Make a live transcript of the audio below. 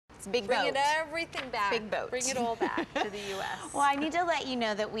It's a big Bring boat. everything back. Big boat. Bring it all back to the U.S. Well, I need to let you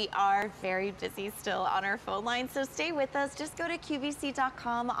know that we are very busy still on our phone line, so stay with us. Just go to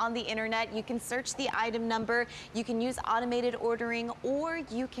QVC.com on the internet. You can search the item number. You can use automated ordering, or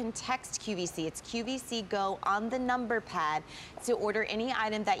you can text QVC. It's QVC Go on the number pad to order any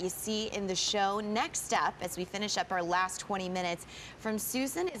item that you see in the show. Next up, as we finish up our last 20 minutes, from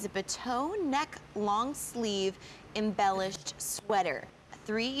Susan is a Bateau neck long sleeve embellished sweater.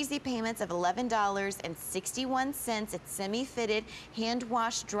 3 easy payments of $11.61. It's semi-fitted, hand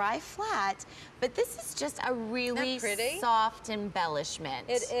wash, dry flat, but this is just a really soft embellishment.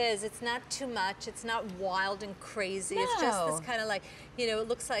 It is. It's not too much. It's not wild and crazy. No. It's just this kind of like, you know, it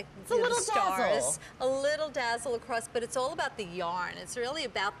looks like it's a little stars, dazzle. a little dazzle across, but it's all about the yarn. It's really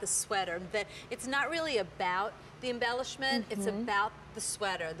about the sweater. That it's not really about the embellishment. It's about the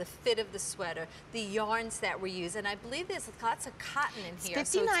sweater, the fit of the sweater, the yarns that we use, and I believe there's lots of cotton in here.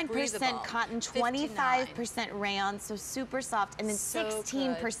 59% cotton, 25% rayon, so super soft, and then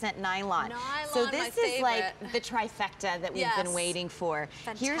 16% nylon. So this is like the trifecta that we've been waiting for.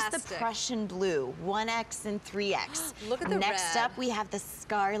 Fantastic. Here's the Prussian blue, 1X and 3X. Look at the Next red. up, we have the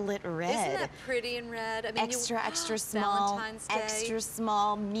scarlet red. Isn't that pretty in red? I mean, extra small, extra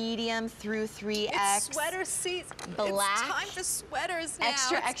small, medium through 3X. It's sweater season. Black. It's time for sweaters now.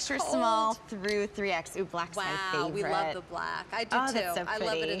 Extra small through 3X. Ooh, black's my favorite. We love the black. I do too. That's so I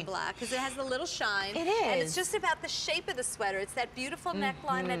love it in black because it has a little shine. It is. And it's just about the shape of the sweater. It's that beautiful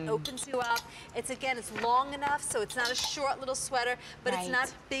neckline that opens you up. It's, again, it's long enough so it's not a short little sweater, but it's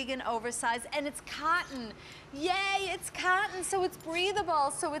not big and oversized. And it's cotton. Yay, it's cotton, so it's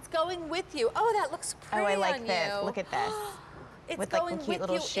breathable, so it's going with you. Oh, that looks pretty on you. Oh, I like this. Look at this. It's with going like a cute with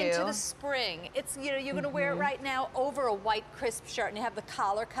little you shoe. into the spring. It's, you know, you're going to wear it right now over a white crisp shirt, and you have the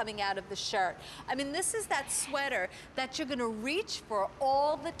collar coming out of the shirt. I mean, this is that sweater that you're going to reach for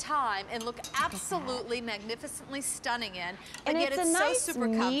all the time and look absolutely magnificently stunning in. But And yet it's a so nice super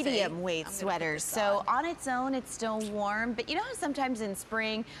comfy. medium weight sweater. So on its own, it's still warm. But you know how sometimes in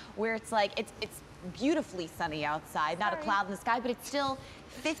spring where it's like it's beautifully sunny outside, not a cloud in the sky, but it's still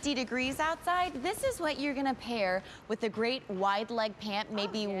 50 degrees outside. This is what you're gonna pair with a great wide leg pant,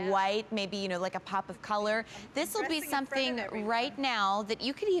 maybe white, maybe, you know, like a pop of color. This will be something right now that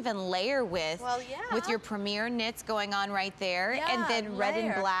you could even layer with your premier knits going on right there, and then red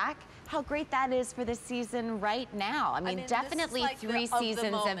and black. How great that is for the season right now. I mean definitely like 3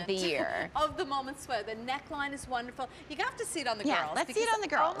 seasons of the year. Of the moment sweater. The neckline is wonderful. You have to see it on the girls. Yeah, let's see it on the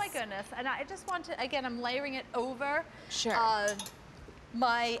girls. Oh my goodness. And I just want to, again, I'm layering it over. Sure.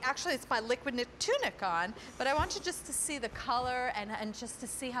 Actually it's my liquid knit tunic on, but I want you just to see the color and just to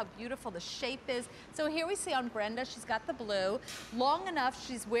see how beautiful the shape is. So here we see on Brenda, she's got the blue. Long enough,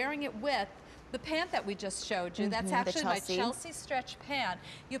 she's wearing it with the pant that we just showed you. That's actually my Chelsea stretch pant.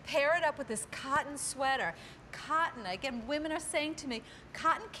 You pair it up with this cotton sweater. Cotton, again, women are saying to me,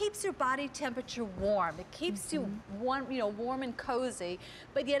 cotton keeps your body temperature warm. It keeps you warm, you know, warm and cozy,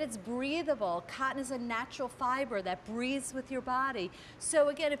 but yet it's breathable. Cotton is a natural fiber that breathes with your body. So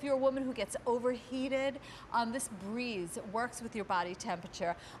again, if you're a woman who gets overheated, this breeze works with your body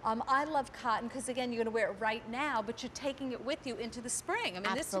temperature. I love cotton because again, you're gonna wear it right now, but you're taking it with you into the spring. I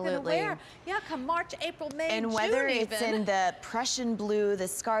mean, this you're gonna wear, come March, April, May, and June whether even. it's in the Prussian blue, the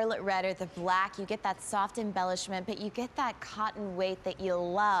scarlet red, or the black, you get that soft embellishment, but you get that cotton weight that you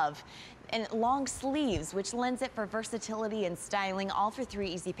love. And long sleeves, which lends it for versatility and styling, all for 3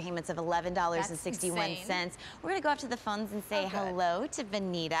 easy payments of $11.61. We're gonna go up to the phones and say hello to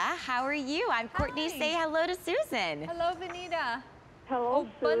Vanita. How are you? I'm Courtney. Say hello to Susan. Hello, Vanita. Hello,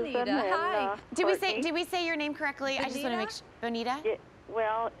 Susan. Bonita. Hi. Did we say your name correctly? Bonita? I just want to make sure. Bonita? Yeah,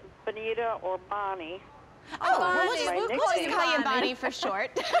 well, Bonita or Bonnie. Oh, Bonnie. we'll just call you Bonnie for short.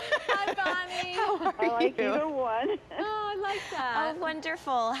 Hi, Bonnie. How are I like you? either one. Oh, I like that. Oh,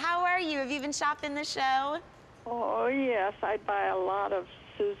 wonderful. How are you? Have you been shopping the show? Oh, yes. I buy a lot of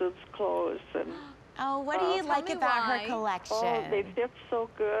Susan's clothes. And oh, what do you like about her collection? Oh, they fit so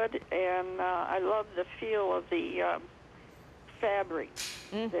good, and I love the feel of the fabric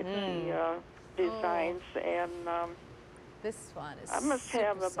that he designs. And this one is I must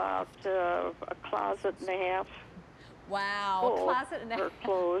have about a closet and a half. Wow, a closet and a half.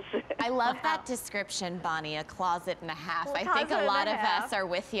 Clothes. I love that description, Bonnie, a closet and a half. I think a lot of us are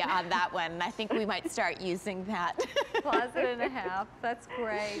with you on that one. I think we might start using that. Closet and a half, that's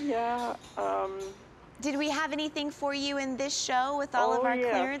great. Yeah. Did we have anything for you in this show with all of our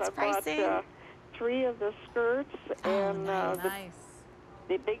clearance pricing? Bought 3 of the skirts and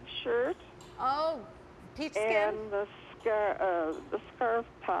the big shirt. Oh, peach skin. And the scarf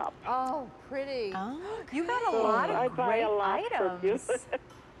top. Oh, pretty. Oh, you got a lot of great items.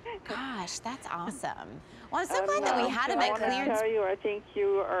 gosh, that's awesome. Well, I'm so glad that we had him at I clearance. want to tell you, I think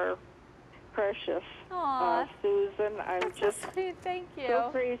you are precious, Aw, Susan. I'm that's just so sweet. Thank you. so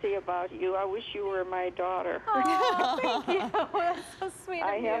crazy about you. I wish you were my daughter. Oh, thank you. That's so sweet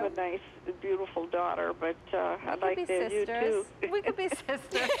I of you. have a nice, beautiful daughter, but I'd We like could be to you sisters. too. We could be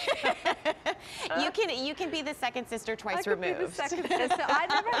sisters. You can be the second sister twice I could removed. be the second sister. I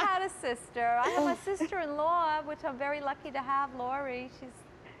never had a sister. I have a sister-in-law, which I'm very lucky to have, Lori. She's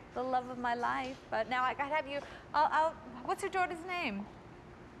the love of my life. But now I gotta have you. What's your daughter's name?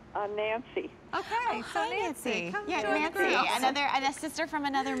 Nancy. Okay, so Hi, Nancy. Come Yeah, join the Nancy, girls. a sister from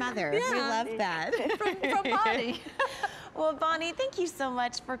another mother. Yeah. We love that. From Bonnie. Well, Bonnie, thank you so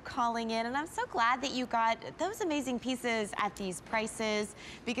much for calling in, and I'm so glad that you got those amazing pieces at these prices,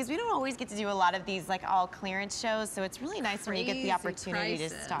 because we don't always get to do a lot of these like all clearance shows, so it's really nice when you get the Crazy opportunity to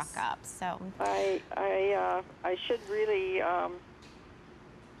prices. stock up. So I should really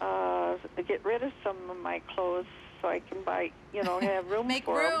get rid of some of my clothes so I can buy, have room Make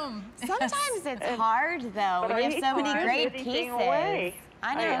for 'em. room. sometimes it's hard though But when you I have hate so many to give great anything pieces. away.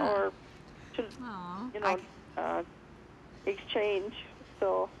 I know. Or to, Aw. exchange.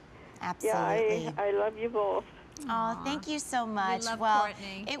 So, Absolutely. yeah, I love you both. Oh, thank you so much. love Well,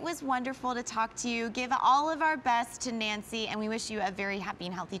 Courtney. it was wonderful to talk to you. Give all of our best to Nancy, and we wish you a very happy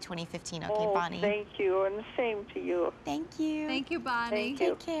and healthy 2015. Okay, Bonnie? Thank you, and the same to you. Thank you. Thank you, Bonnie. Thank you.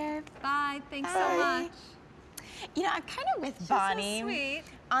 Take care. Bye. Thanks so Bye. much. You know, I'm kind of with She's Bonnie so sweet.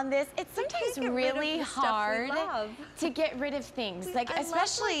 on this. It's sometimes get rid of really the stuff we hard love. to get rid of things. Like, I love my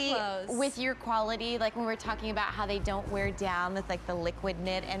especially clothes. with your quality, like when we're talking about how they don't wear down with like the liquid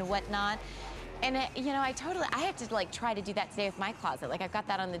knit and whatnot. And I have to like try to do that today with my closet. Like I've got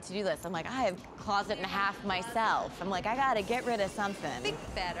that on the to-do list. I'm like, I have closet and a half myself. I'm like, I gotta get rid of something. Think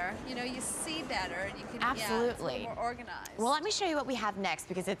better. You see better, and you can Absolutely. more organized. Well, let me show you what we have next,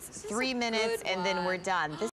 because it's This is 3 a minutes good and then we're one. done. This